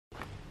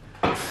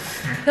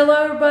Hello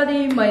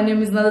everybody, my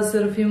name is Nada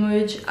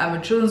Serafimovic. I'm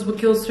a children's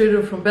book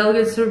illustrator from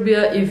Belgrade,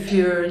 Serbia. If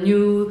you're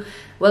new,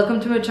 welcome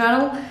to my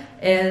channel.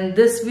 And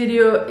this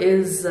video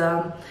is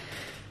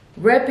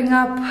wrapping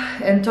up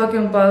and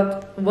talking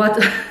about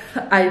what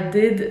I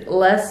did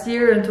last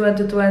year in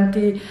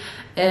 2020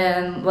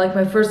 and like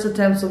my first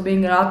attempts of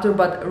being an author,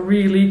 but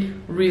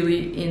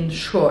really in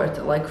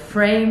short, like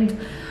framed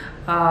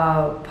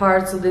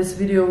parts of this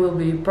video will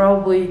be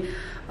probably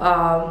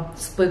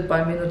split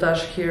by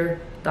minutage here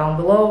down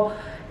below,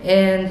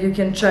 and you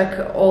can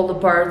check all the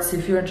parts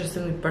if you're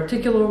interested in a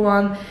particular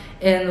one.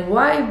 And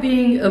why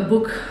being a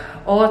book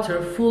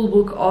author, full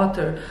book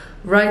author,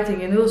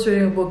 writing and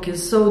illustrating a book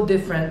is so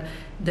different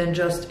than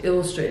just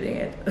illustrating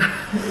it,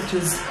 which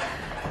is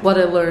what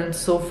I learned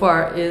so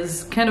far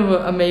is kind of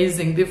an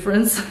amazing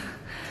difference.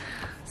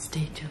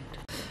 Stay tuned.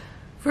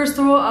 First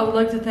of all, I would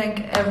like to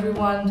thank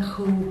everyone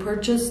who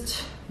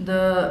purchased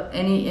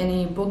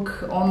any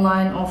book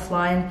online,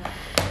 offline.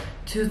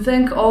 To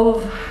thank all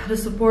of the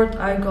support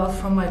I got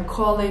from my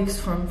colleagues,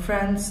 from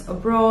friends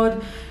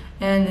abroad,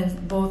 and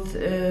in both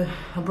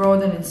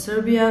abroad and in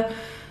Serbia.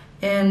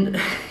 And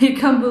you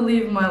can't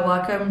believe my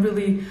luck. I'm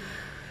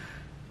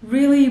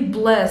really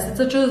blessed. It's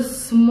such a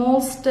small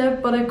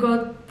step, but I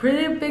got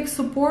pretty big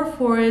support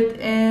for it,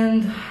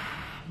 and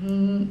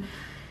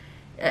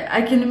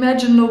I can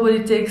imagine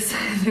nobody takes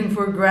anything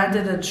for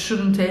granted that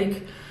shouldn't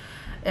take.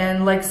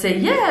 And like say,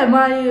 yeah,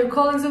 my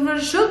colleagues and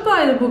friends should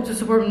buy the book to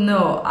support me.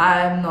 No,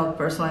 I'm not a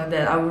person like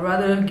that. I would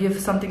rather give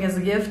something as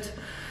a gift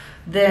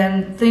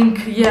than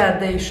think, yeah,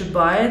 they should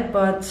buy it.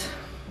 But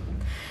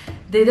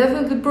they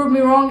definitely proved me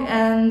wrong,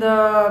 and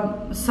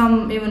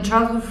some even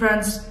childhood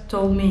friends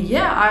told me,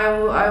 yeah,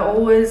 I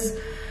always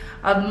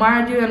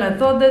admired you and I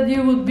thought that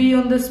you would be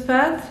on this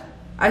path.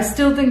 I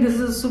still think this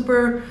is a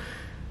super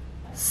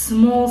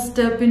small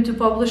step into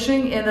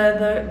publishing, and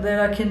that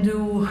I can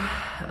do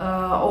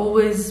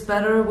always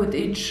better with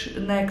each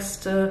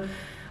next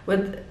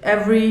with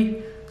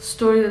every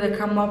story that I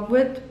come up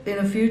with in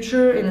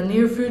the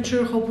near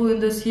future, hopefully in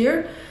this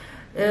year.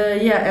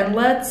 Yeah, and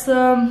let's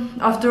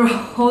after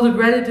all the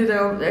gratitude,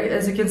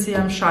 as you can see,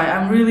 I'm shy.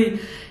 I'm really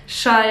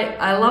shy.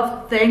 I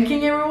love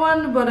thanking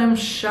everyone, but I'm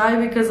shy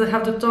because I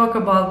have to talk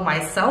about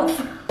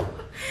myself.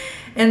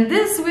 And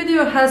this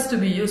video has to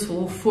be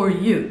useful for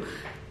you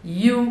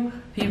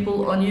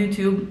people on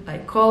YouTube, my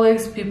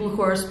colleagues, people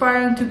who are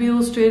aspiring to be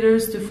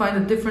illustrators, to find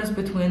the difference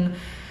between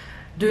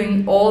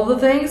doing all the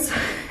things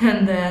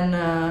and then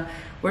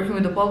working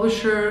with a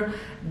publisher,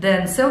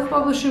 then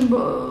self-publishing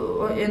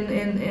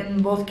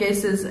in both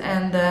cases,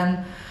 and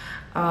then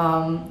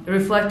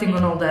reflecting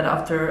on all that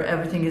after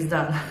everything is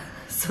done.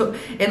 So,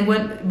 and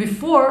right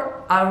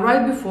before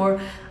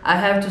I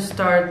have to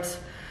start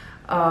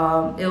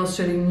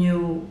illustrating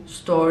new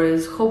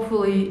stories,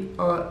 hopefully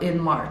in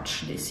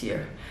March this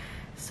year.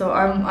 So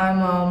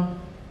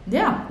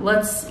yeah,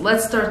 let's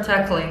start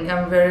tackling.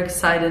 I'm very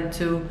excited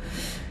to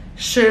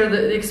share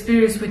the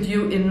experience with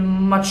you in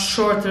much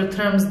shorter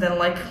terms than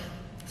like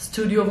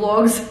studio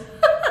vlogs.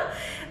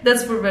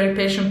 That's for very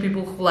patient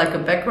people who like a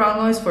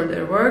background noise for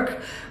their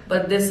work,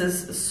 but this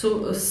is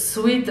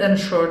sweet and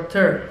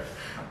shorter,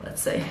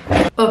 let's say.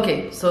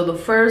 Okay, so the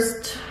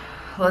first,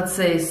 let's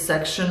say,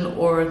 section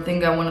or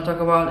thing I want to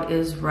talk about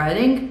is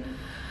writing.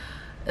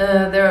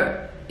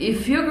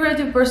 If you're a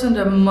creative person,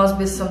 there must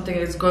be something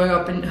that's going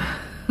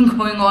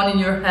on in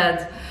your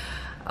head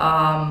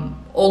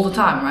all the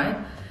time, right?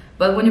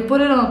 But when you put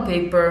it on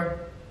paper,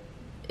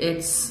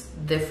 it's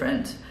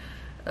different.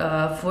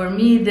 For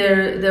me,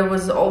 there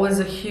was always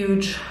a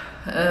huge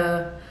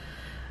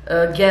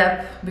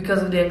gap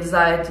because of the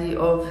anxiety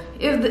of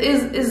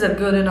is it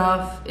good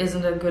enough?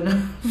 Isn't it good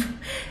enough?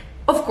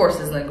 Of course,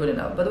 it's not good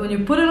enough. But when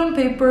you put it on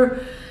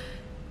paper,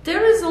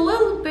 there is a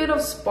little bit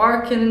of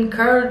spark and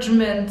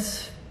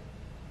encouragement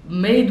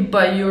made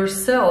by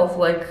yourself,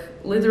 like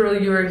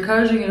literally you're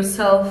encouraging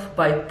yourself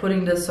by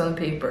putting this on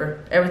paper,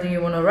 everything you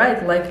want to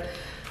write, like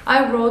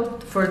I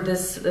wrote for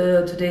this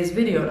today's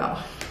video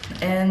now.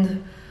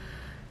 And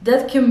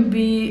that can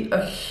be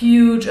a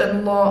huge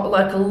and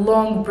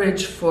long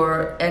bridge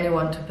for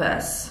anyone to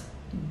pass,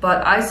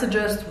 but I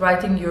suggest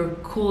writing your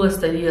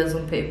coolest ideas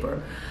on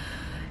paper.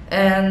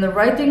 And the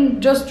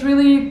writing just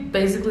really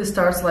basically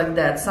starts like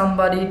that.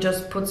 Somebody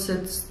just puts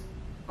it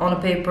on a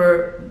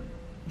paper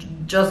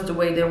just the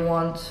way they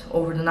want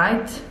over the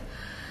night.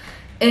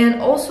 And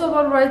also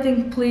about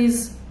writing,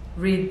 please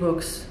read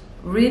books.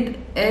 Read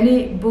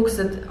any books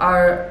that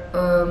are,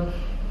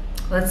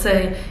 let's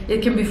say,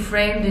 it can be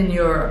framed in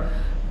your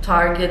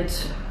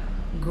target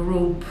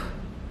group,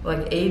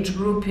 like age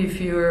group,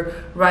 if you're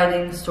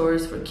writing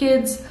stories for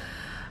kids.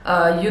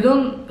 You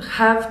don't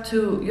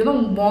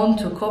want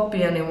to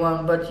copy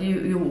anyone, but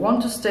you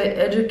want to stay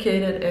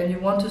educated and you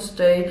want to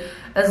stay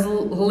as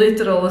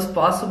literal as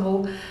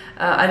possible.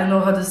 I don't know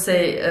how to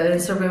say, in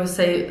Serbian we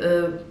say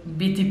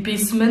biti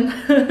pismen,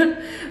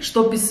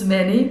 što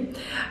pismeni,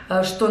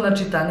 što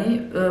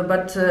načitani,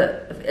 but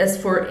as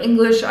for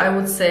English I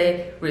would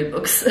say read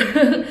books.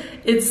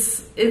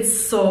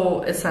 It's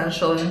so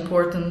essential and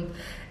important,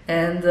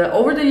 And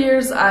over the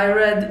years I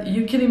read,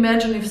 you can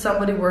imagine if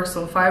somebody works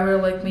on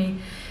Fiverr like me,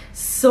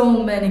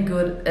 so many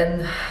good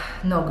and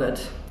no good,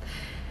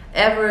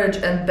 average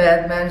and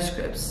bad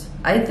manuscripts.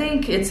 I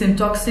think it's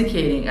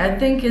intoxicating. I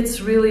think it's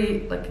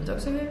really like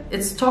intoxicating.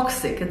 It's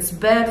toxic. It's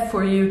bad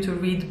for you to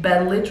read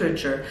bad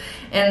literature.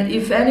 And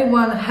if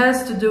anyone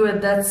has to do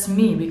it, that's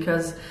me,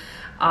 because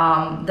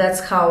that's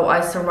how I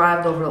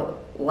survived over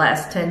the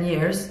last 10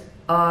 years.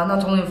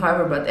 Not only on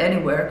Fiverr, but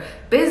anywhere.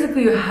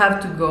 Basically, you have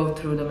to go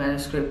through the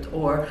manuscript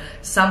or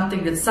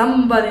something that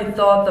somebody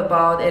thought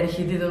about and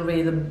he didn't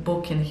read a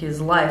book in his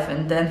life.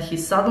 And then he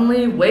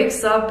suddenly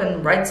wakes up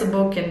and writes a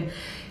book and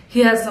he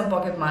has some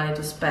pocket money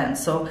to spend.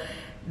 So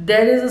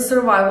that is a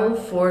survival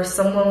for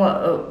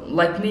someone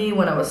like me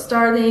when I was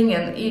starting,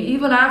 and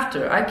even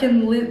after. I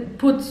can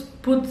put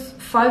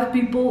 5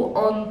 people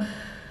on,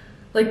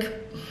 like,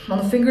 on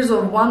the fingers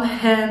of one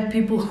hand,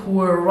 people who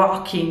are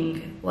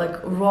rocking,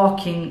 like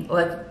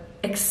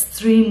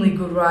extremely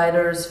good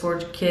writers for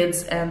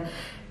kids, and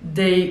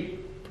they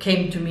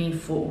came to me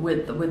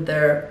with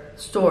their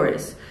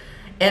stories,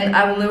 and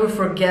I will never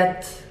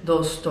forget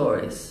those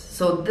stories.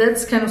 So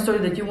that's kind of story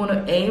that you want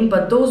to aim,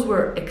 but those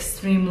were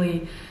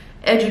extremely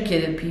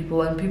educated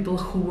people and people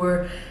who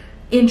were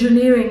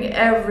engineering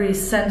every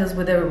sentence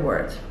with every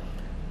word.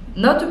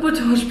 Not to put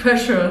too much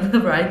pressure on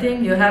the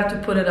writing, you have to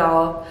put it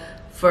all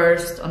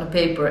first on a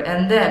paper,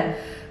 and then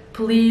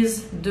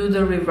please do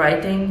the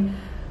rewriting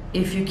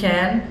if you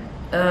can.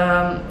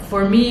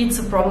 For me, it's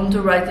a problem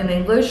to write in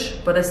English,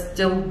 but I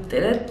still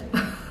did it.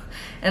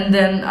 And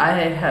then I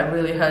have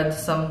really had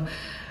some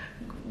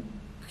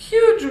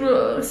huge,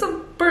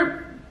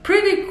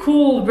 pretty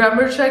cool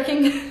grammar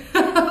checking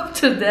up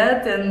to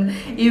that. And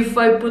if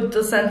I put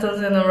the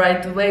sentence in the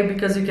right way,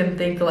 because you can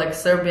think like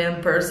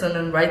Serbian person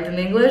and write in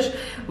English,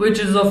 which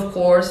is of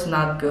course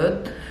not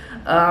good.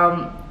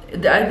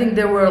 I think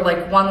there were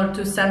like 1 or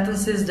 2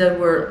 sentences that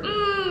were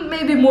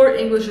maybe more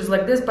English is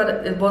like this,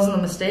 but it wasn't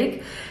a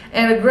mistake.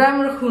 And the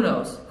grammar, who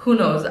knows? Who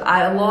knows?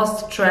 I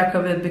lost track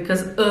of it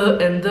because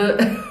and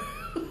the.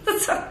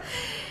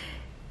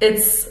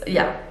 It's,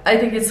 yeah, I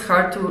think it's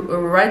hard to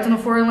write in a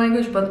foreign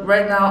language, but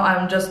right now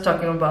I'm just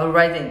talking about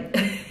writing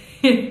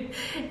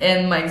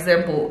and my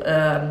example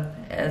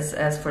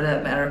as for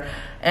that matter.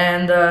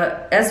 And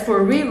as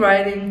for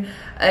rewriting,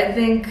 I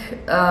think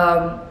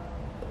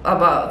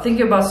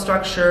thinking about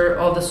structure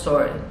of the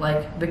story,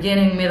 like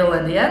beginning, middle,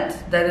 and the end.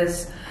 That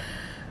is,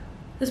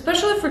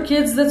 especially for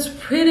kids, that's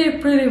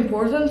pretty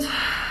important,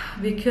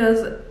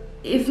 because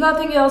if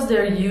nothing else,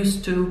 they're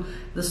used to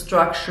the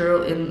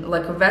structure in,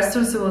 like, a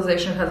Western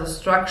civilization has a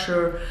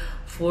structure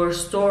for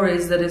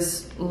stories that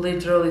is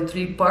literally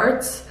 3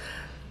 parts.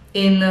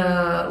 In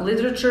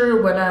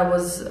literature, when I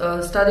was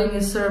studying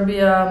in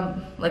Serbia,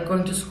 like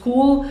going to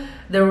school,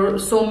 there were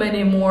so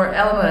many more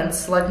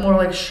elements, like more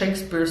like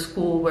Shakespeare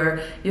school,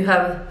 where you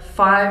have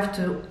 5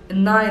 to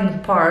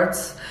 9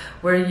 parts,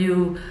 where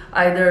you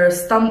either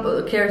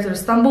character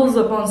stumbles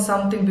upon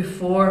something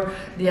before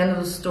the end of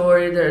the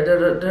story.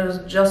 There's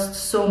just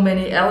so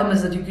many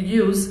elements that you could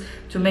use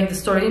to make the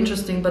story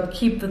interesting, but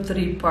keep the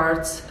 3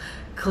 parts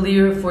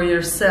clear for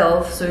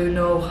yourself so you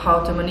know how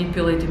to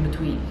manipulate in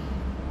between.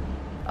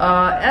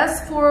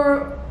 As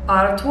for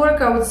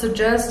artwork, I would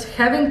suggest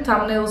having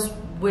thumbnails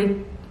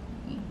with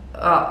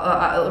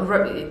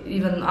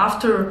even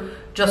after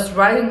just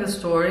writing the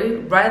story,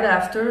 right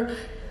after,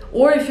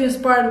 or if you're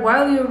inspired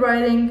while you're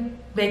writing,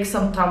 make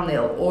some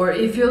thumbnail. Or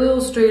if you're an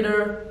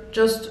illustrator,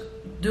 just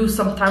do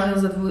some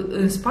thumbnails that will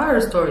inspire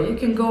a story. You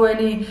can go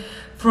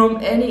from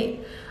any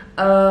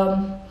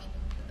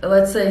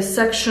let's say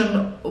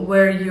section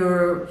where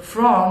you're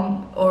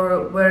from,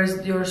 or where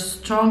is your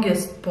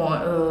strongest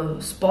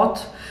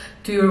spot,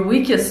 to your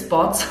weakest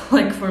spots.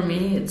 Like for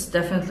me, it's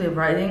definitely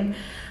writing,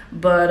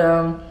 but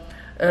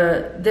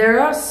there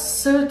are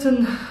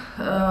certain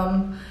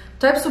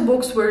types of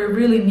books where you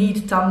really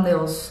need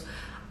thumbnails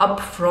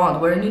up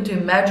front, where you need to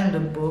imagine the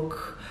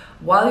book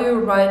while you're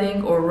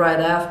writing, or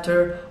right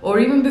after, or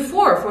even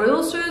before. For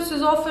illustrators,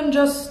 is often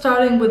just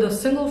starting with a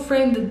single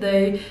frame that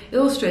they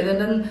illustrate,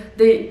 and then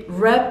they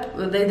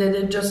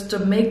just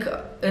make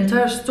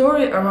entire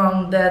story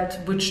around that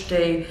which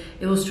they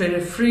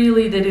illustrated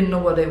freely. They didn't know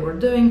what they were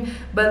doing,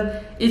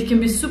 but it can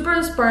be super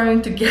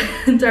inspiring to get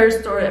entire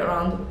story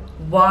around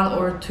 1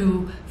 or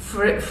 2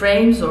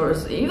 frames, or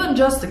even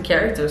just a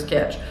character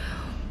sketch.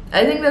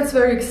 I think that's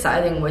very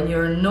exciting when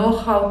you know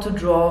how to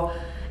draw,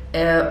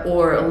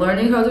 or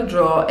learning how to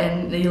draw,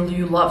 and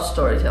you love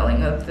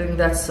storytelling. I think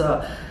that's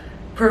a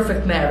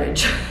perfect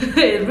marriage.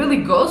 It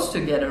really goes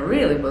together,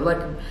 really, but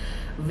like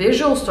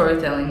visual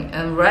storytelling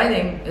and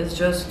writing is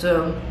just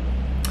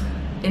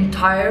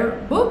entire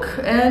book,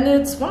 and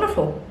it's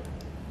wonderful.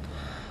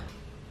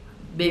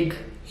 Big,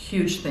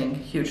 huge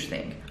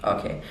thing.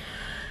 Okay.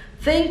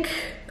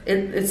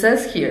 It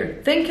says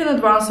here, think in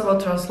advance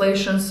about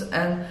translations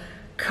and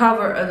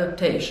cover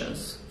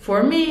adaptations.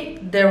 For me,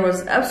 there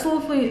was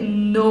absolutely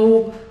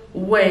no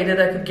way that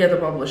I could get a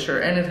publisher,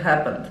 and it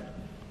happened.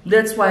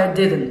 That's why I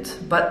didn't.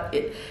 But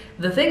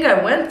the thing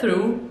I went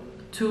through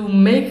to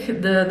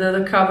make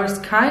the covers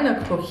kind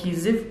of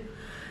cohesive,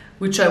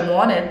 which I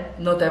wanted.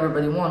 Not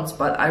everybody wants,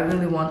 but I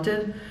really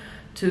wanted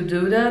to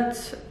do that.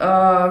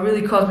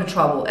 Really caused me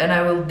trouble, and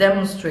I will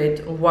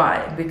demonstrate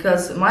why.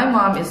 Because my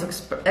mom is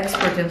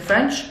expert in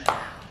French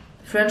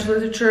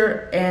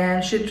literature,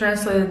 and she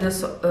translated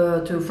this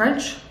to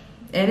French.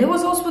 And it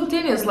was all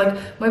spontaneous. Like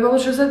my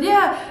publisher said,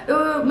 "Yeah,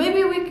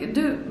 maybe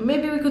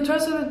we could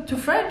translate it to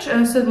French."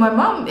 And I said, "My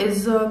mom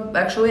is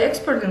actually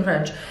expert in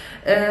French."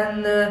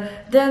 And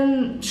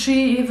then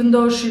she, even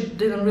though she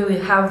didn't really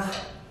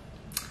have,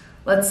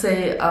 let's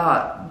say,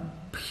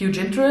 huge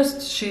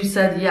interest, she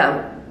said,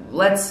 "Yeah,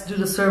 let's do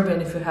the Serbian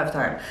if you have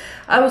time."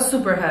 I was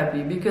super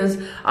happy because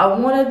I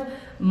wanted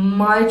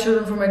my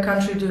children from my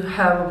country to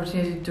have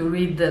opportunity to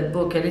read that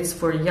book, and it's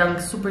for young,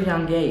 super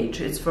young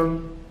age. It's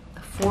from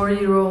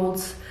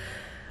 4-year-olds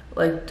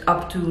like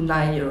up to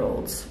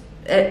 9-year-olds,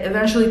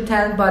 eventually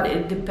 10, but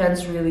it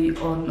depends really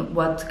on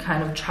what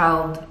kind of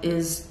child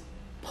is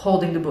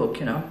holding the book,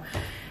 you know.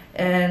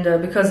 And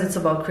because it's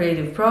about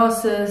creative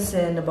process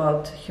and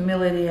about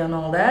humility and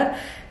all that.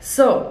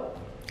 So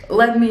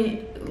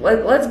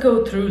let's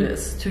go through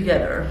this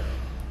together.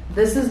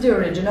 This is the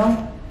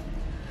original.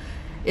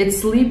 It's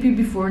Sleepy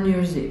Before New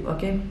Year's Eve,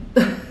 okay?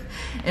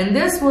 And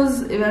this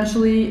was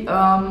eventually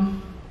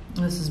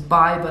this is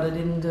by, but I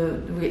didn't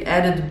we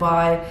added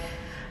by,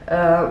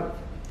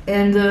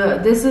 and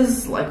this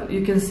is, like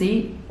you can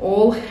see,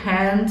 all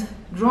hand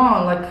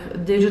drawn, like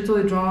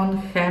digitally drawn,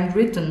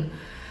 handwritten.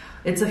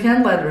 It's a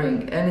hand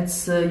lettering, and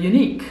it's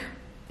unique.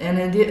 And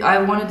I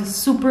wanted a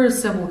super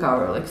simple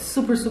cover, like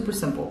super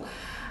simple.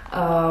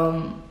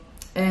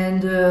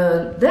 And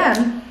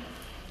then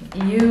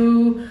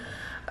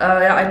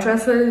I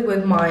translated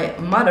with my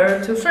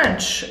mother to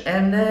French,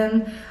 and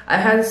then I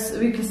had,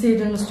 we can see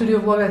it in the studio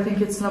vlog, I think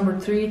it's number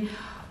 3.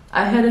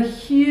 I had a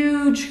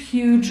huge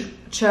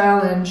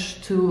challenge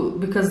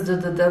because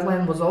the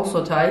deadline was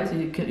also tight.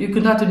 You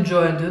could not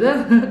enjoy and do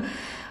that,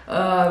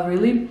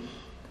 really.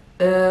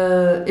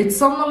 It's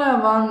Somnole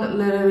avant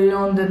le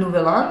réveillon de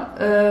Nouvel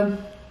An,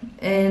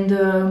 and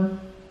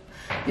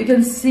you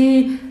can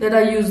see that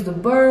I used the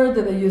bird,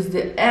 that I used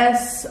the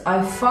S.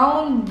 I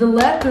found the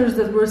letters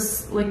that were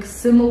like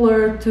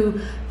similar, to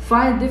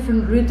find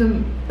different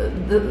rhythm,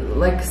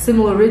 like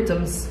similar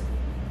rhythms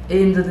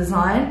in the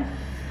design.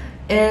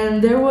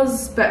 And there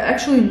was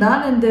actually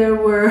none, and there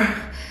were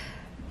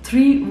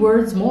 3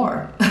 words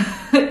more.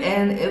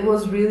 And it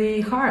was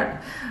really hard,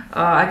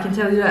 I can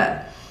tell you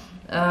that.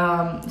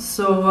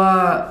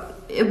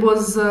 It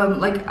was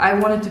like I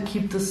wanted to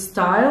keep the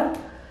style,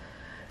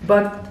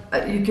 but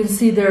you can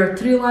see there are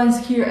 3 lines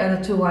here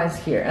and 2 lines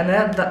here. And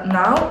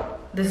now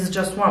this is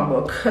just one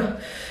book.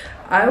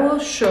 I will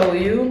show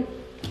you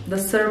the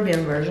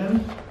Serbian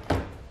version.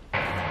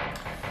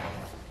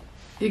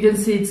 You can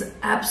see it's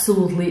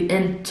absolutely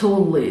and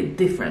totally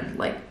different.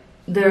 Like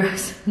there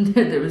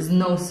is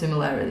no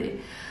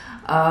similarity.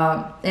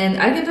 And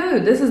I can tell you,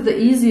 this is the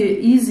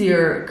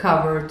easier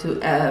cover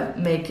to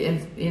make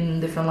in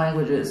different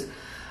languages.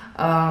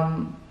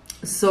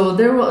 So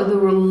there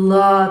were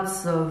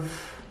lots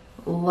of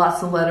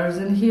letters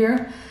in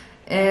here,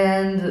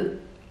 and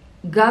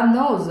God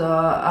knows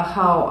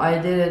how I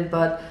did it,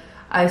 but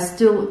I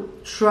still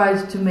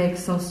tried to make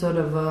some sort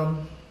of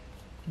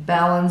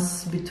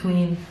balance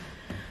between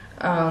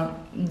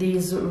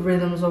these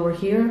rhythms over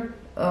here,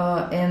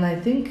 and I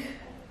think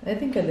I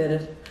did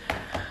it.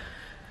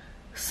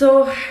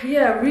 So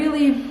yeah,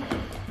 really,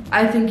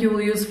 I think you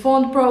will use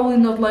font, probably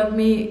not like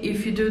me.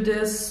 If you do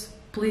this,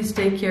 please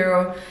take care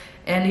of,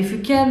 and if you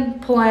can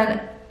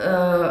plan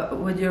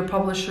with your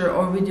publisher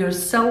or with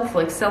yourself,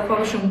 like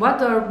self-publishing,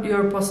 what are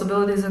your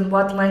possibilities and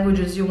what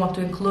languages you want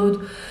to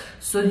include,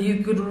 so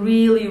you could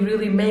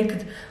really make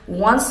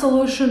one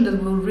solution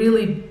that will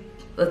really,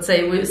 let's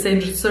say, we say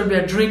in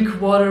Serbia,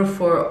 drink water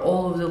for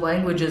all of the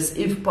languages,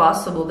 if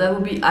possible. That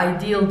would be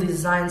ideal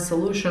design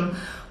solution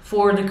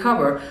for the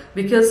cover,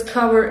 because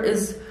cover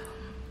is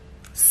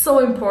so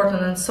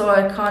important and so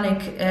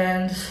iconic.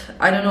 And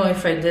I don't know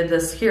if I did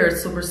this here,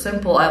 it's super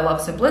simple, I love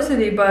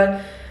simplicity,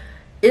 but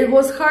it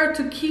was hard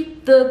to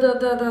keep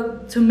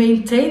to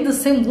maintain the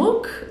same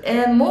look.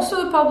 And most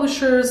of the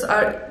publishers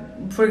are,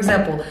 for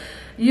example,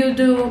 you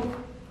do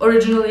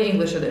originally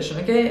English edition,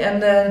 okay, and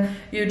then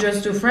you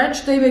just do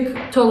French, they make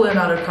totally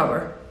another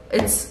cover.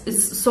 It's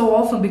so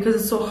often because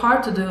it's so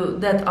hard to do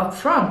that up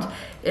front,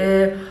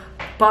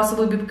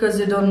 possibly because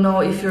you don't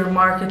know if your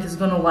market is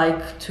gonna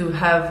like to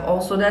have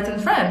also that in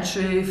French,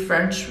 if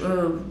French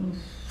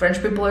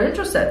people are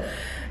interested,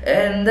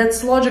 and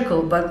that's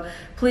logical. But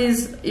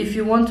please, if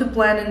you want to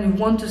plan and you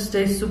want to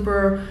stay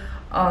super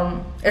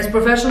as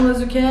professional as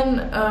you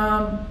can,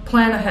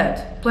 plan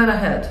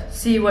ahead,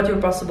 see what your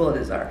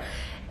possibilities are.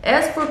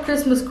 As for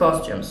Christmas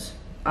costumes,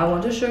 I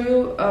want to show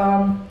you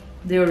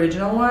the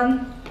original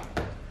one.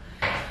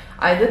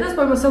 I did this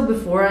by myself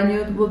before I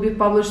knew it will be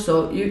published,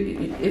 so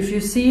if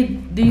you see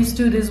these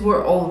two, these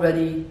were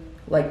already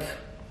like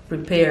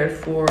prepared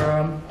for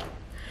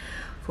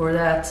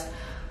that.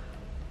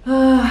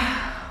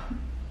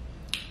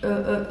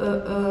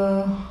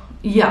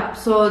 yeah,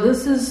 so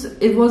this is,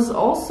 it was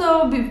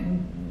also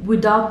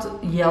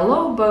without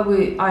yellow, but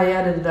I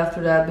added it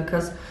after that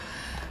because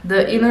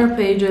the inner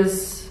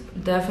pages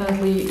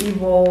definitely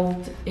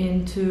evolved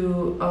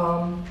into,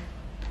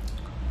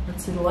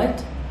 let's see the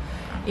light,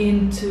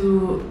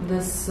 into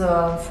this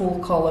full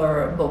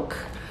color book.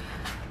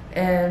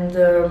 And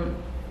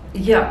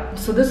yeah,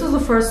 so this was the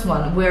first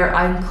one where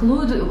I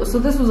included, so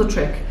this was a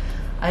trick.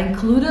 I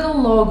included a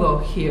logo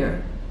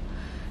here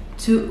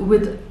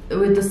with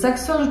the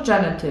sexual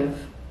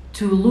genitive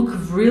to look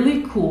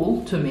really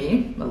cool, to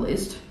me at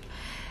least.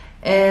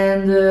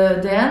 And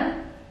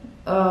then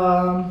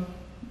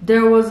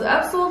there was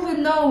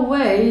absolutely no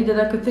way that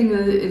I could think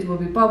that it would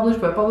be published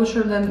by a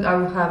publisher, and then I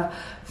would have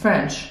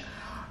French,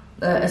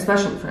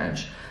 especially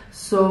French.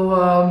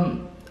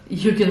 So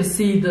you can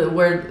see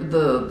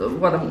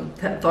what I'm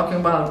talking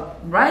about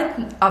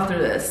right after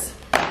this.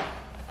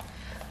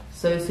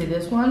 So you see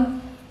this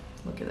one,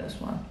 look at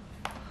this one.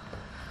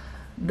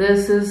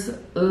 This is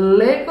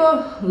Les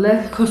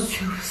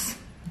Costumes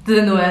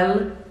de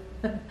Noël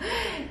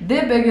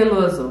de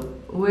Begeloso,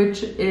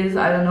 which is,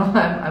 I don't know,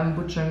 I'm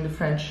butchering the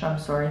French, I'm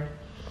sorry.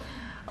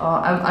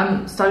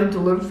 I'm starting to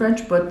learn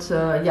French, but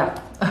yeah,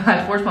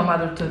 I forced my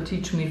mother to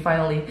teach me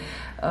finally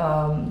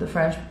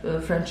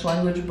the French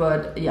language,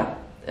 but yeah.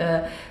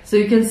 So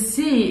you can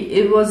see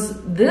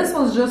this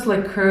was just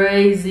like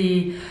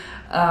crazy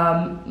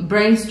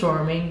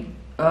brainstorming.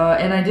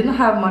 And I didn't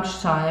have much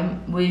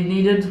time. We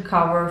needed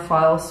cover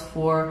files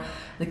for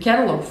the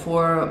catalog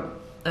for,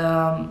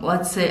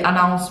 let's say,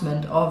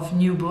 announcement of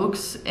new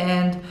books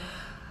and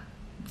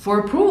for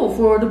approval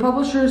for the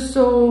publishers.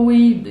 So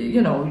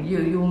you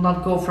will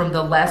not go from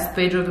the last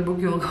page of the book,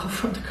 you will go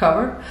from the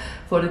cover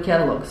for the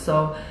catalog.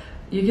 So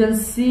you can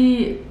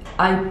see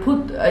I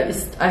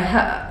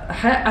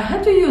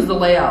had to use the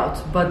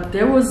layout, but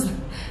there was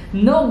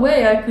no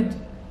way I could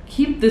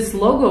keep this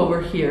logo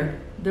over here.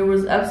 There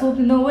was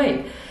absolutely no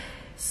way.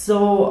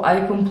 So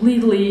I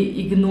completely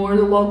ignored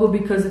the logo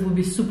because it would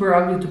be super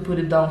ugly to put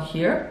it down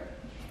here.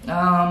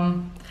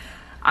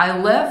 I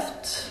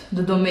left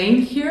the domain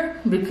here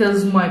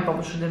because my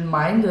publisher didn't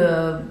mind.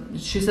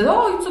 She said,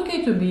 "Oh, it's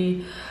okay to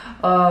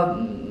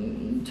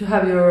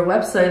have your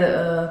website,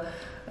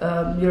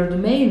 your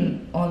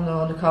domain on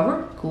the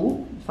cover.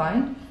 Cool,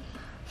 fine."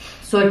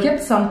 So I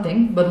kept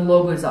something, but the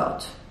logo is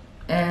out,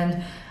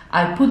 and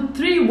I put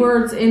 3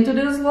 words into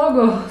this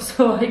logo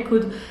so I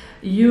could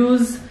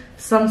use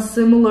some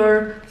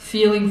similar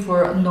feeling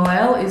for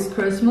Noel is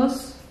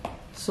Christmas.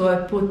 So I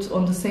put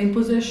on the same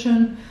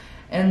position,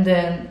 and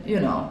then,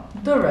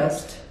 the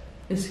rest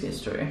is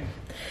history.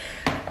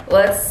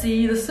 Let's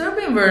see the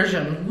Serbian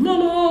version.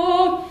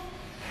 Lala!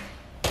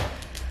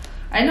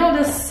 I know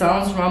this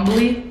sounds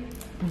rumbly,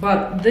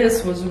 but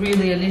this was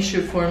really an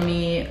issue for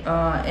me,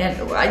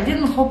 and I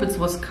didn't hope it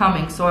was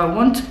coming, so I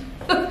want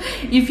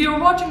if you're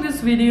watching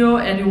this video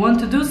and you want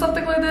to do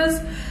something like this,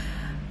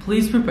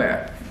 please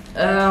prepare.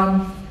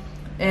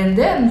 And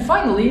then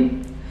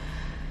finally,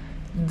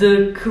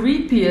 the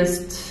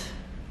creepiest,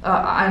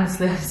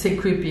 honestly I say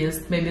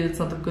creepiest, maybe it's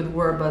not a good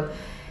word, but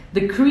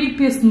the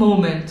creepiest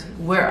moment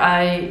where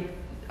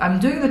I'm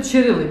doing the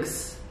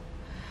Cyrillics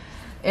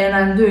and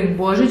I'm doing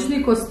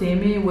Božićni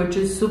kostimi, which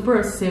is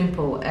super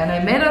simple, and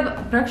I made it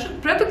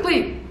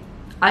practically,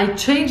 I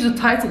changed the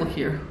title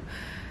here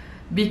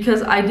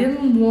because I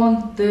didn't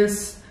want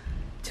this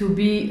to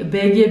be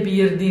BG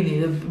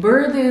Birdini. The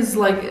bird is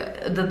like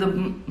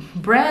the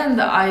brand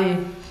I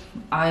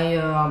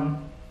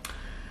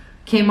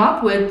came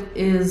up with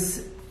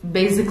is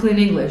basically in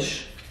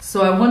English.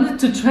 So I wanted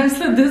to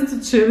translate this to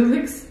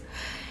Cyrillics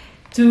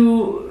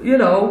to,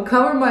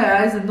 cover my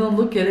eyes and don't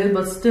look at it,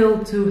 but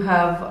still to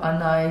have a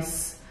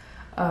nice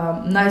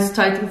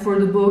title for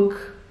the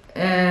book,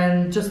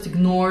 and just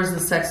ignores the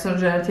sexual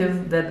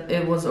genitive that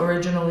it was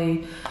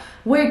originally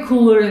way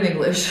cooler in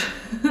English.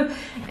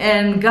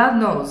 And God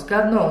knows,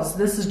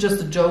 this is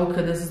just a joke.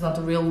 This is not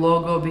a real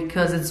logo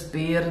because it's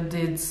beard.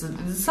 It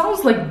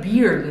sounds like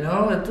beard,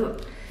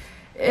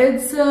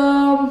 It's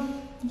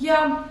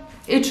yeah,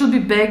 it should be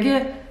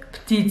Bege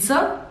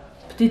Ptica.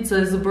 Ptica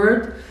is a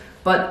bird,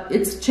 but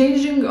it's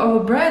changing of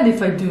a brand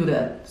if I do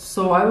that.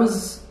 So I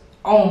was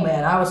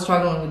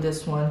struggling with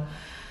this one.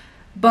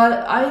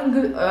 But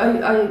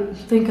I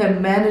think I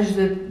managed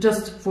it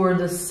just for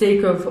the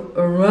sake of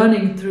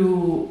running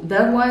through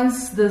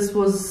deadlines. This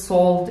was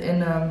solved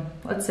in a,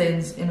 let's say,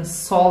 in a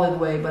solid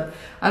way, but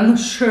I'm not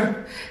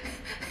sure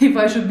if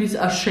I should be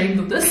ashamed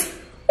of this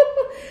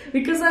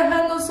because I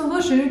had no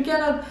solution. You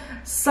cannot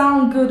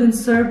sound good in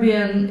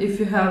Serbian if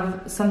you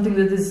have something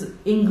that is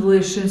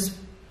English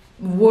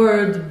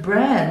word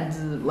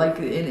brand, like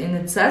in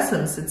its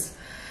essence.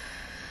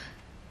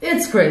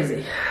 It's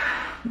crazy.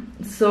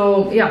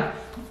 So yeah,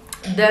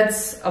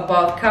 that's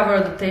about cover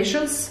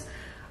adaptations.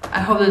 I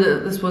hope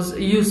that this was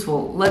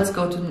useful. Let's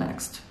go to the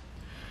next.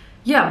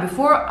 Yeah,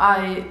 before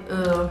I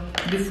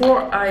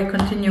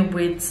continue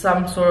with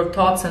some sort of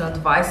thoughts and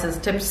advices,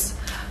 tips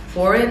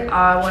for it,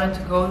 I wanted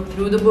to go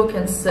through the book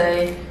and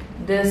say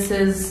This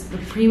is the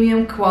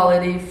premium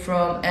quality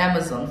from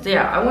Amazon.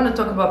 Yeah, I want to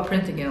talk about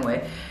printing in a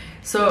way.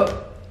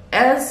 So,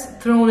 as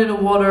thrown in the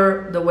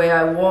water the way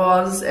I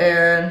was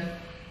and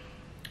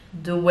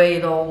the way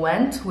it all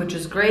went, which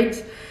is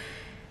great,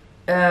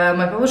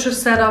 my publisher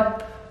set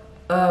up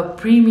a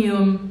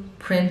premium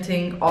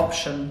printing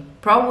option.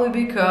 Probably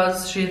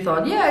because she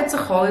thought, yeah, it's a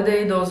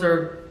holiday, those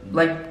are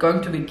like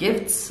going to be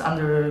gifts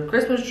under a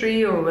Christmas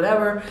tree or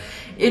whatever.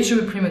 It should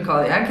be premium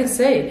quality. I can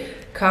say,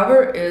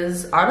 cover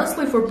is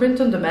honestly for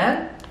print on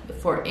demand,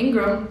 for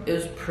Ingram,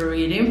 is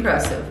pretty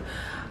impressive.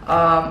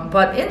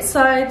 But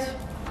inside,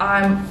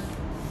 I'm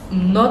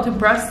not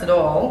impressed at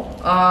all.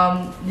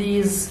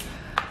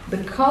 The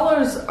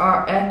colors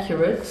are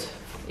accurate,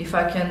 if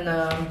I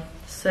can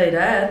say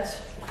that.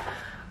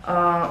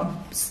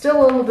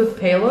 Still a little bit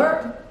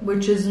paler,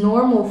 which is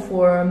normal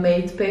for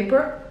made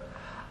paper.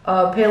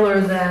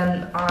 Paler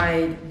than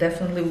I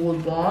definitely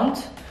would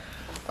want.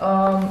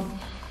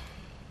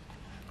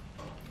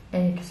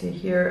 And you can see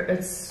here,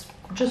 it's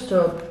just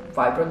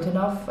vibrant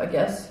enough, I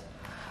guess.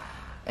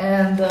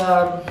 And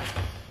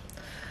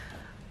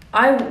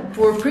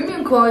for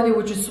premium quality,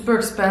 which is super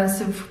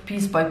expensive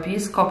piece by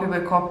piece, copy by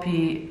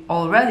copy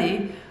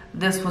already,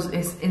 this was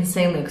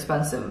insanely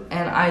expensive.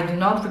 And I do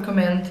not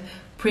recommend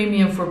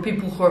premium for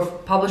people who are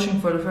publishing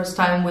for the first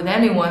time with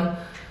anyone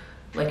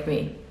like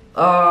me.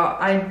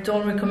 I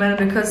don't recommend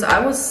it because I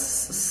was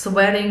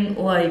sweating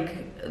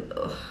like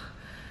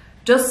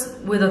just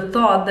with the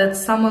thought that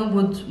someone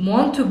would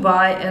want to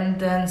buy and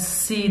then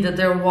see that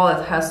their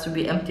wallet has to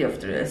be empty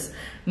after this.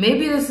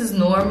 Maybe this is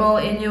normal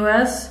in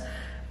US,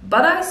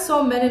 but I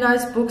saw many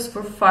nice books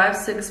for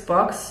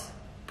 $5-6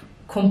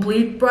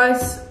 complete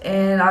price,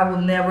 and I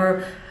will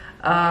never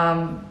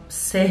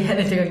say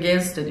anything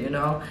against it, you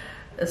know.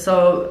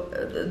 So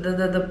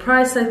the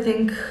price, I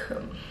think,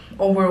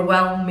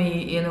 overwhelmed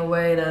me in a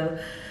way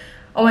that,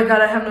 oh my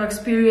god, I have no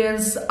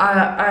experience,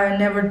 I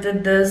never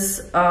did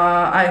this,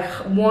 I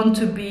want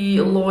to be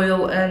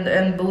loyal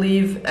and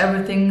believe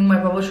everything my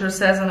publisher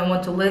says, and I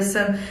want to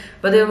listen,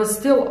 but there was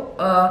still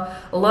a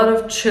lot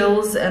of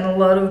chills and a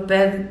lot of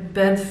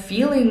bad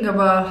feeling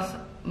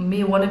about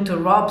me wanting to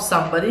rob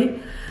somebody.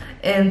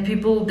 And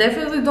people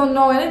definitely don't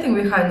know anything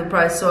behind the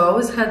price, so I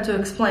always had to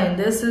explain,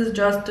 this is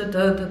just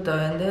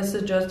and this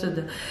is just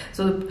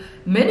so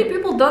many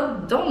people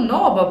don't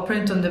know about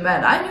print on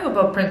demand. I knew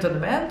about print on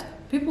demand.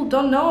 People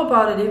don't know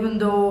about it, even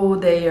though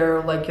they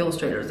are like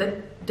illustrators.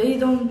 They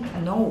don't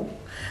know.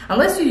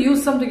 Unless you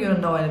use something, you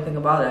don't know anything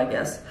about it, I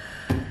guess.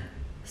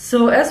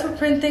 So as for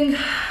printing,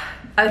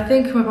 I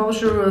think my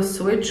publisher will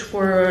switch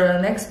for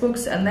next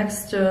books and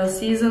next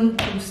season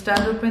to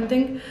standard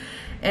printing.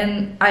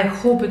 And I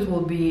hope it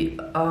will be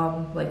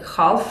like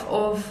half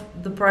of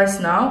the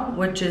price now,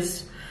 which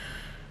is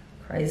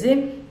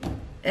crazy.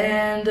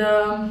 And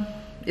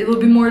it will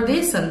be more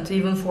decent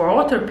even for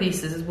author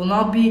pieces. It will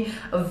not be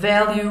a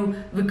value,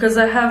 because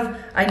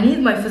I need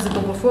my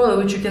physical portfolio,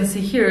 which you can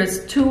see here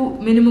is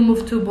minimum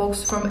of 2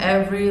 books from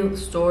every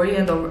story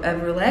and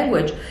every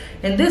language.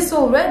 And this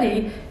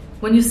already,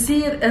 when you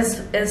see it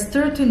as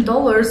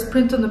 $13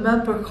 print on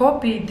demand per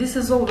copy, this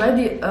is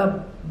already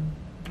a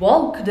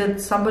bulk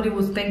that somebody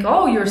would think,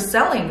 oh, you're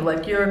selling,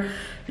 like you're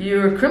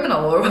a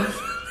criminal, or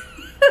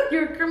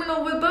you're a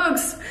criminal with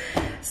books.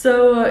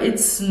 So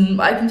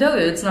I can tell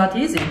you, it's not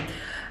easy,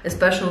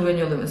 especially when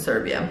you live in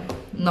Serbia.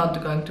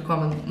 Not going to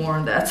comment more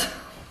on that.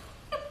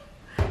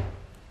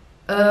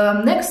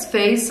 Next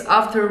phase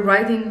after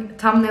writing,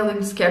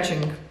 thumbnailing,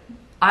 sketching,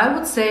 I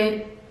would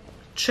say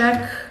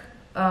check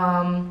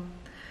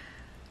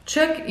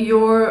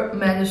your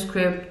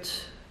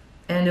manuscript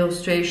and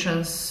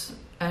illustrations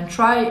and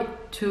try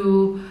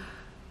to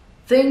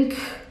think,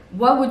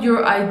 what would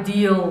your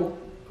ideal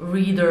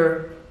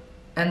reader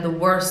and the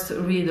worst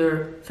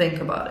reader think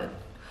about it?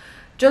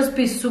 Just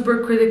be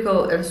super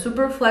critical and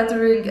super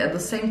flattering at the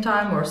same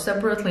time, or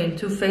separately in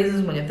 2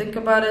 phases when you think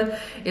about it.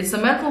 It's a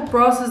mental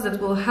process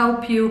that will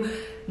help you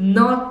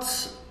not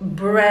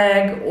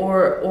brag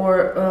or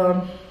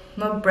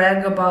not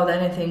brag about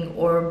anything,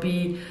 or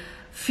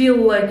feel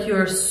like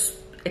you're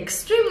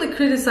extremely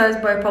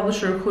criticized by a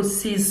publisher who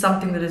sees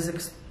something that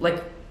is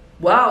like,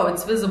 wow,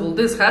 it's visible,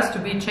 this has to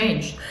be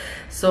changed.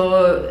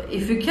 So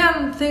if you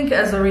can think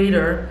as a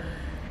reader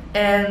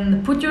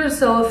and put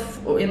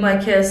yourself, in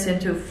my case,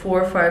 into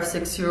 4, 5,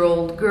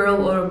 6-year-old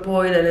girl or a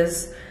boy that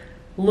is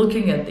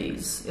looking at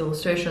these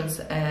illustrations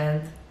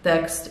and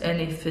text,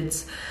 and if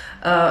it's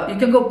you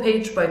can go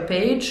page by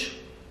page,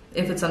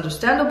 if it's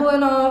understandable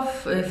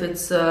enough, if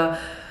it's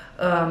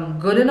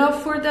good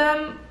enough for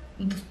them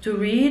to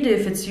read,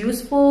 if it's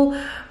useful,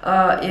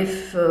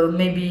 if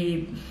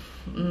maybe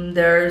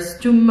there's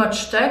too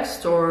much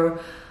text, or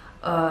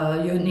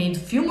you need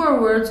few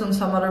more words on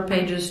some other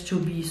pages to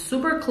be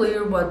super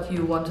clear what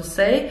you want to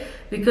say,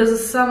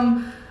 because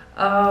some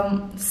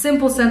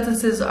simple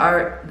sentences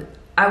are,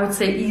 I would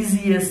say,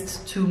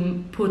 easiest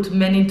to put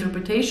many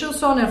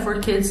interpretations on, and for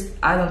kids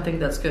I don't think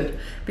that's good,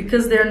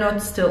 because they're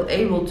not still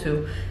able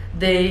to.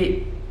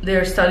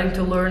 They're starting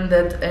to learn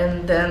that,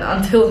 and then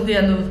until the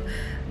end of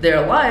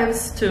their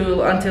lives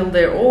to until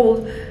they're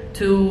old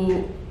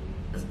to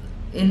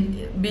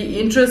be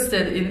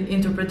interested in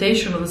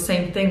interpretation of the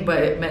same thing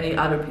by many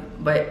other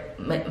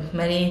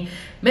many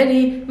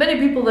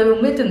people they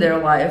will meet in their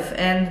life,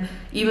 and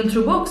even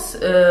through books.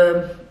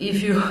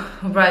 If you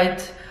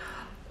read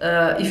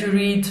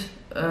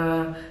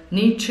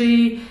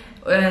Nietzsche,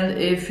 and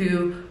if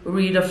you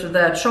read after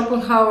that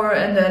Schopenhauer,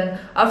 and then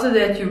after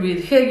that you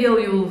read Hegel,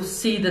 you'll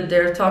see that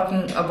they're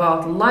talking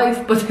about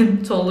life but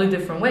in totally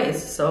different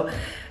ways. So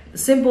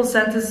simple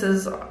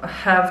sentences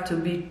have to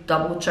be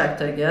double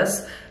checked, I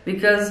guess,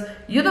 because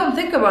you don't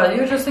think about it,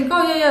 you just think,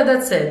 oh yeah,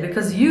 that's it,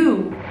 because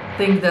you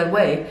think that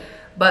way.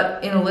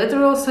 But in a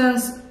literal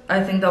sense,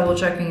 I think double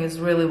checking is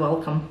really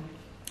welcome.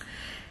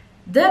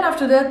 Then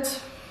after that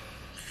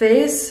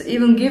phase,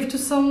 even give to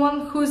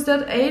someone who is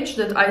that age,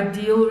 that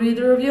ideal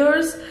reader of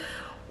yours,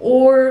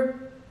 or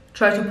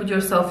try to put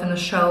yourself in a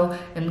shell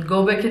and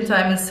go back in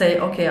time and say,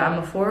 okay, I'm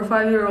a 4 or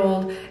 5 year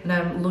old and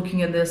I'm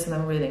looking at this and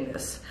I'm reading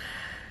this.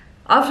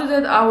 After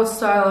that, I would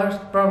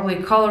start probably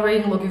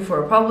coloring, looking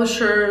for a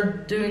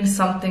publisher, doing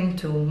something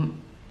to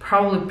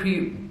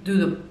probably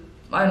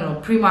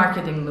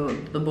pre-marketing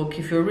the book,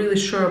 if you're really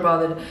sure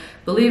about it,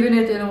 believe in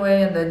it in a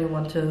way, and then you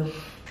want to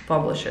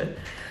publish it.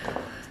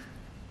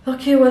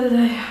 Okay, what did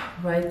I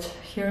write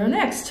here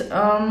next?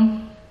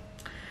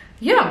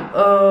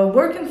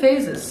 Work in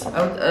phases.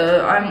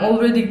 I'm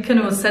already kind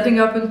of setting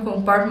up in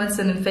compartments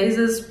and in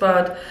phases,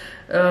 but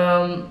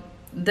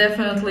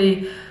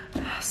definitely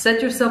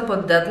set yourself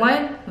a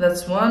deadline,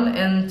 that's one,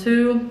 and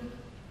two,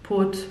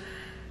 put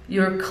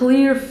your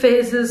clear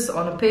phases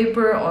on a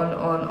paper,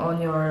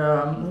 on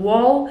your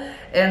wall,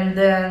 and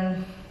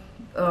then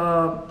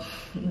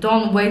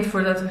don't wait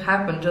for that to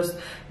happen. Just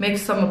make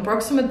some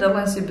approximate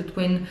deadlines in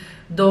between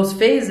those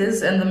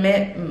phases, and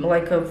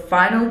like a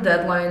final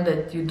deadline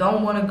that you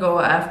don't want to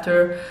go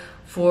after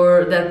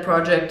for that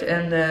project,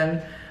 and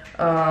then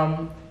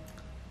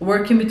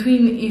work in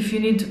between. If you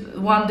need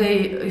one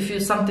day, if you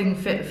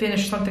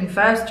finish something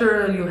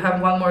faster, you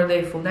have one more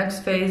day for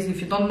next phase.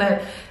 If you don't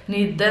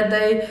need that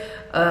day,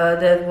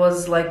 that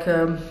was like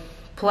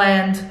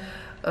planned,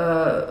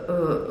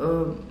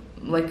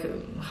 like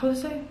how to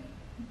say?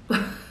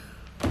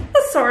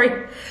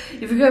 Sorry.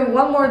 If you have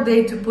one more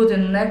day to put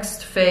in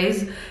next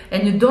phase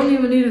and you don't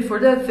even need it for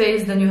that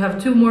phase, then you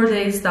have 2 more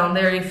days down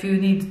there. If you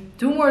need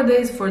 2 more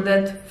days for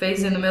that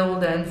phase in the middle,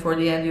 then for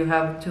the end you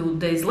have 2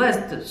 days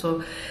left.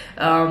 So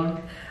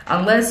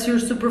unless you're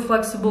super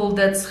flexible,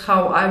 that's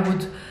how I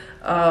would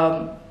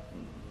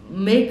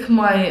make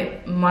my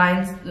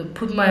mind,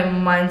 put my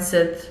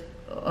mindset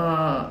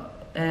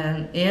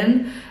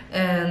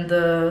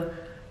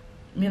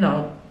you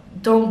know,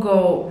 don't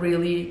go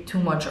really too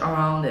much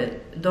around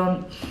it.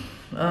 Don't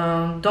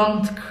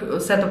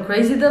set up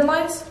crazy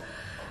deadlines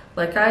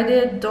like I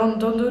did. Don't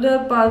do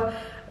that. But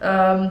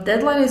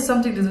deadline is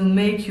something that will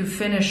make you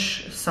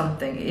finish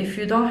something. If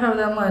you don't have a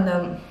deadline,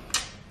 then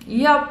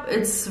yep,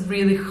 it's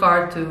really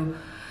hard to.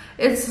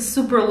 It's a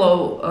super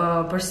low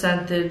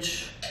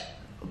percentage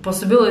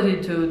possibility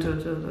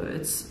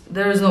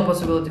there is no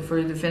possibility for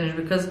you to finish,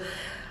 because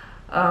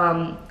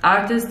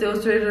artists,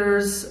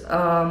 illustrators,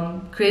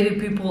 creative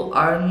people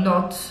are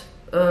not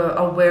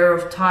aware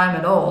of time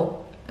at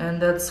all,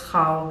 and that's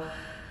how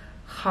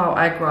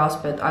I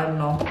grasp it. I don't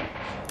know.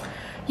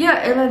 Yeah,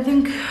 and I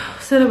think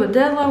set up a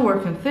deadline,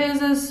 work in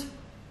phases.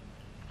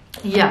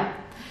 Yeah,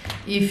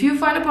 if you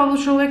find a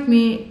publisher like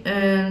me,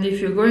 and if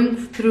you're going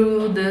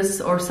through this,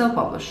 or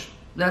self-publish,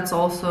 that's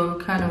also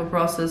kind of a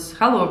process,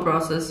 hell of a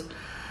process.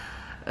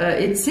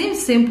 It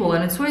seems simple,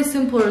 and it's way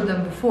simpler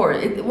than before.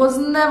 It was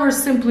never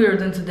simpler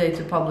than today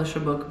to publish a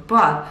book,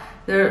 but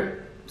there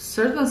are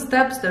certain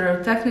steps that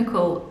are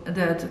technical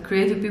that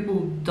creative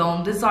people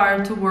don't desire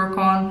to work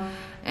on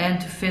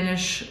and to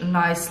finish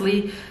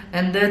nicely,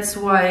 and that's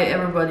why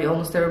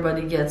almost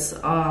everybody gets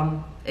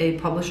a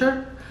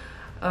publisher.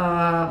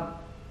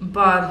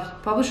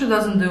 But publisher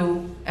doesn't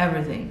do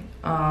everything.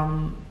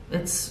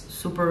 It's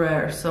super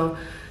rare. So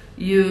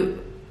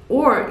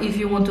or if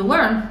you want to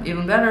learn,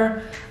 even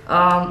better,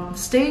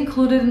 stay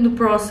included in the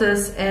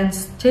process, and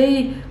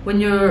stay when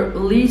you're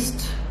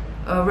least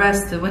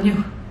rested, when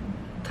you're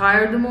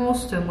tired the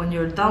most, and when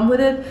you're done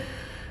with it,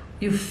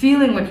 you're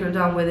feeling like you're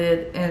done with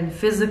it and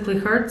physically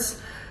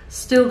hurts.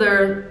 Still,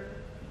 there are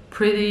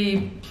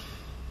pretty,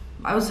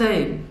 I would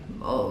say,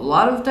 a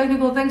lot of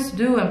technical things to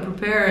do and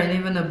prepare, and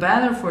even a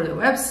banner for the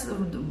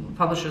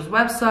publisher's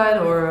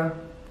website, or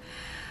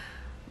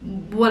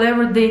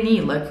whatever they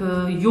need, like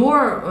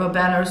your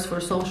banners for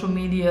social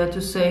media to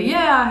say,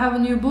 yeah, I have a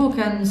new book,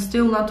 and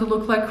still not to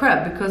look like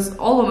crap, because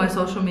all of my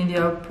social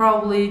media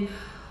probably,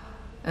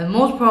 and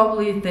most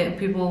probably,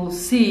 people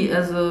see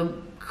as a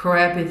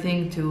crappy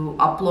thing to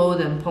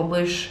upload and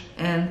publish,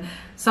 and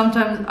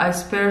sometimes I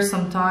spare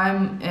some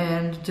time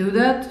and do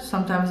that,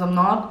 sometimes I'm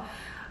not,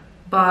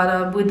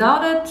 but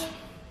without it,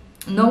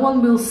 no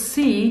one will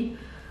see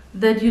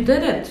that you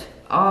did it.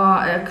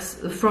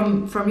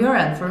 From your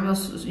end, from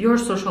your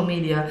social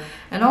media.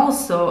 And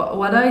also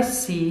what I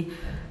see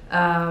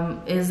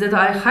is that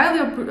I highly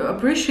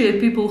appreciate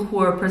people who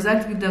are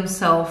presenting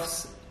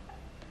themselves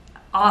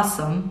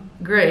awesome,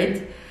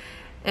 great,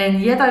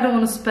 and yet I don't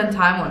want to spend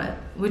time on it,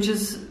 which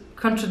is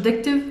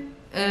contradictory,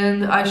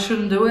 and I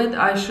shouldn't do it.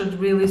 I should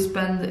really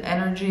spend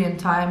energy and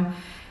time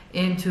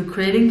into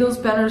creating those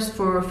banners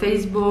for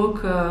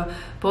Facebook,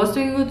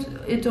 posting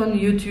it on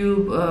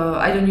YouTube.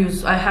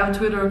 I have a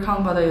Twitter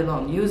account, but I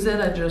don't use it.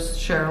 I just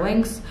share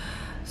links.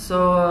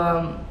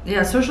 So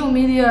yeah, social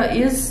media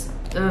is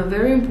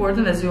very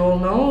important, as you all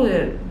know.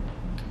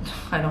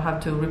 I don't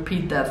have to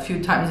repeat that a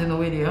few times in the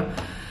video,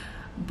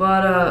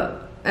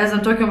 but as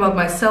I'm talking about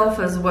myself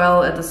as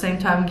well, at the same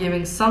time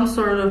giving some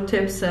sort of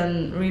tips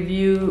and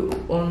review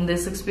on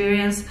this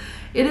experience,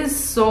 it is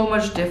so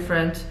much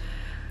different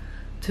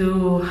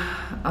to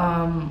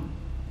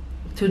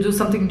do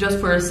something just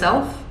for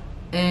yourself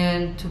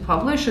and to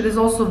publish. It is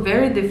also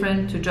very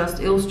different to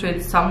just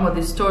illustrate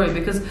somebody's story,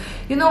 because,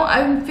 you know,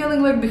 I'm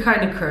feeling like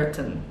behind a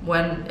curtain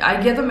when I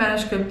get a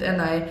manuscript,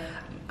 and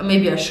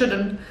maybe I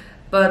shouldn't,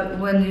 but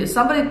when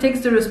somebody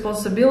takes the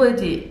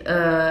responsibility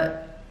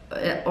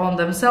on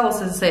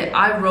themselves and say,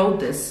 I wrote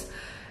this,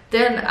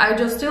 then I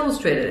just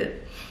illustrated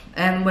it.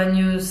 And when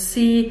you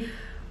see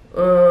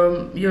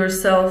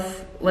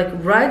yourself like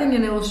writing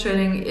and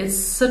illustrating, it's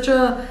such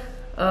a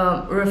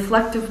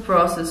reflective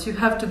process. You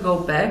have to go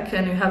back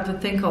and you have to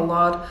think a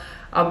lot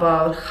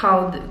about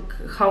how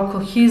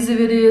cohesive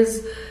it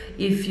is,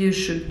 if you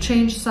should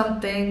change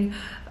something,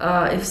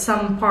 if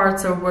some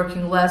parts are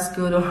working less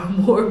good or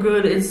more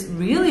good. It's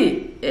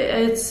really,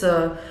 it's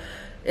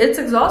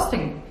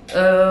exhausting.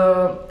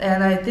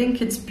 And I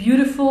think it's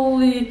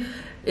beautifully,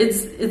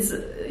 it's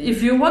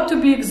if you want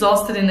to be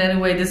exhausted in any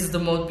way, this is the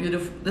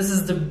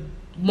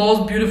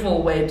most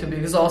beautiful way to be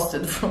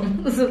exhausted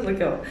from. This is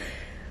like a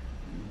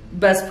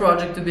best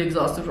project to be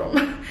exhausted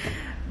from.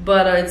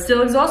 But it's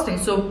still exhausting,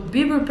 so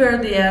be prepared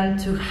at the end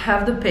to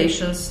have the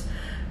patience.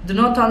 Do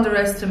not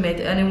underestimate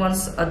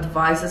anyone's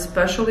advice,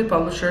 especially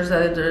publishers,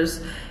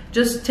 editors.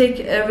 Just take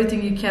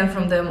everything you can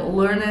from them,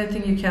 learn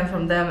anything you can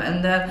from them,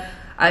 and then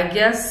I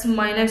guess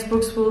my next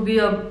books will be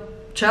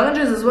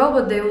challenges as well,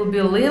 but they will be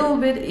a little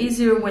bit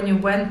easier when you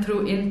went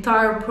through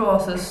entire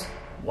process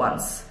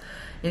once.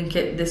 In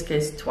this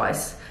case,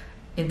 twice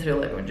in 3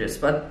 languages.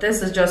 But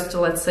this is just,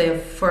 let's say, a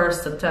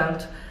first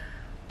attempt.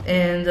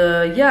 And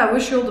yeah, I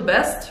wish you all the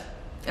best.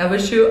 I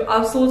wish you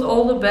absolute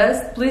all the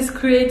best. Please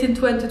create in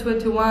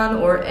 2021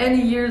 or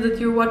any year that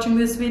you're watching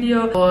this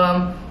video.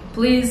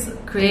 Please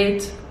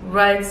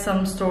write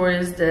some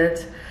stories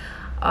that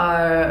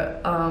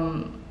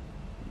are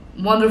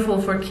wonderful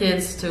for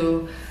kids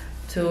to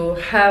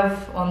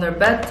have on their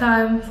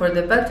bedtime, for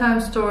the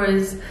bedtime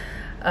stories,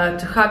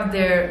 to hug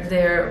their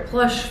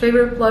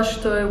favorite plush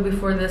toy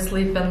before they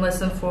sleep and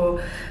listen for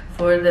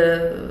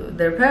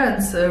their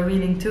parents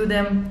reading to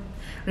them,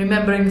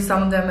 remembering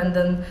some of them, and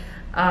then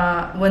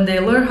when they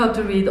learn how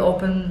to read,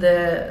 open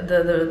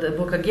the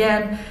book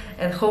again,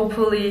 and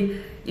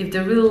hopefully, if they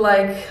really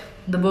like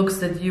the books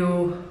that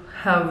you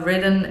have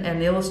written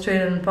and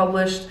illustrated and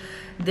published,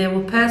 they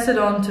will pass it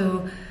on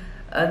to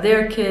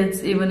their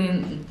kids.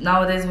 Even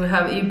nowadays we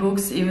have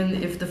ebooks. Even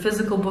if the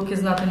physical book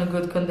is not in a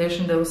good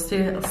condition, they will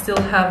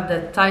still have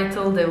that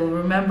title. They will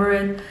remember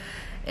it,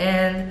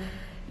 and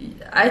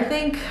I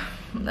think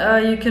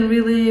you can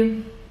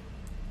really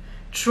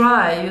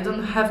try. You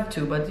don't have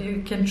to, but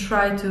you can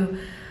try to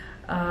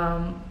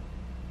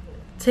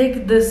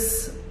take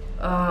this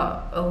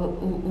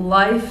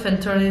life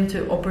and turn it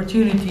into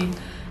opportunity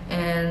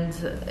and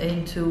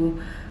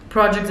into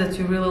projects that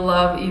you really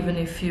love, even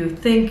if you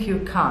think you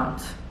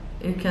can't.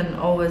 You can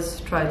always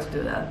try to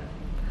do that.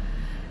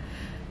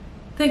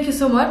 Thank you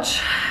so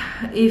much.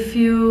 If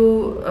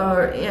you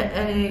are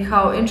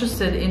anyhow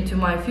interested into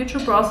my future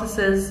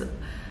processes,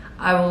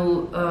 I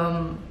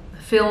will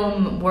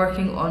film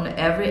working on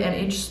every and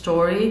each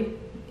story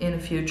in the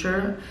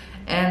future.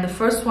 And the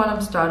first one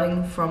I'm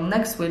starting from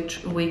next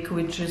week,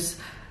 which is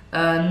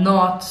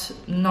not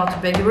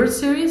Baby Bird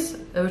series,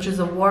 which is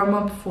a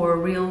warm-up for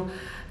real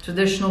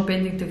traditional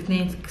painting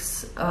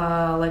techniques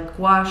like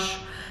gouache.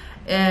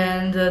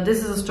 And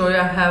this is a story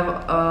I have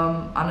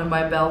under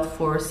my belt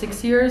for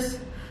 6 years,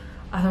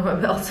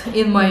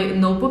 in my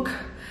notebook,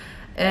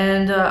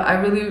 and I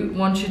really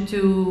want you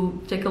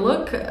to take a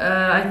look.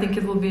 I think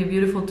it will be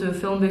beautiful to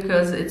film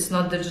because it's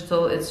not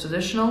digital, it's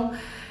traditional,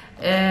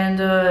 and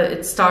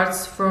it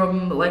starts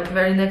from like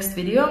very next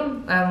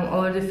video. I'm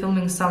already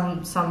filming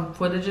some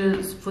footage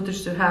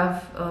to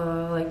have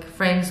like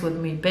frames with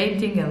me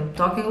painting and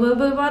talking a little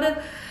bit about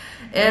it,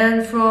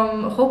 and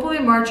from hopefully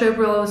March,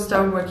 April, I'll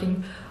start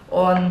working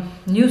on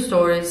new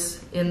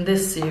stories in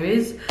this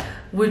series,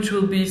 which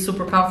will be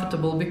super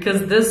comfortable,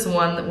 because this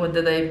one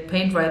that I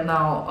paint right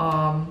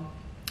now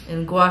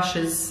in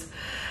gouache is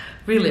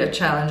really a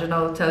challenge, and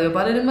I'll tell you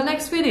about it in my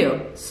next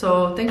video.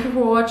 So thank you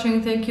for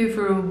watching. Thank you if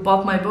you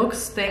bought my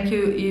books. Thank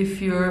you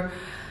if you're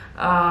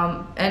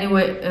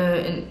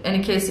in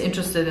any case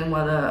interested in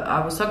what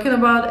I was talking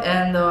about,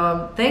 and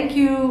thank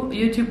you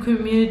YouTube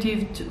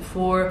community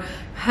for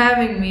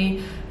having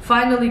me,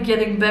 finally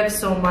getting back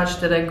so much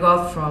that I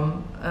got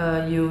from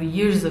you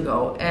years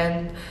ago,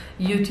 and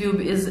YouTube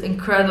is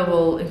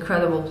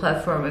incredible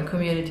platform and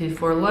community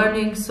for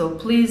learning. So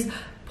please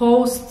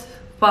post,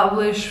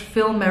 publish,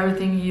 film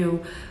everything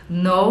you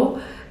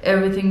know,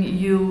 everything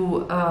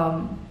you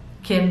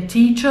can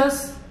teach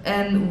us,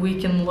 and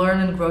we can learn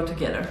and grow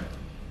together.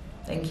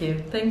 Thank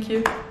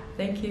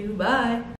you, bye.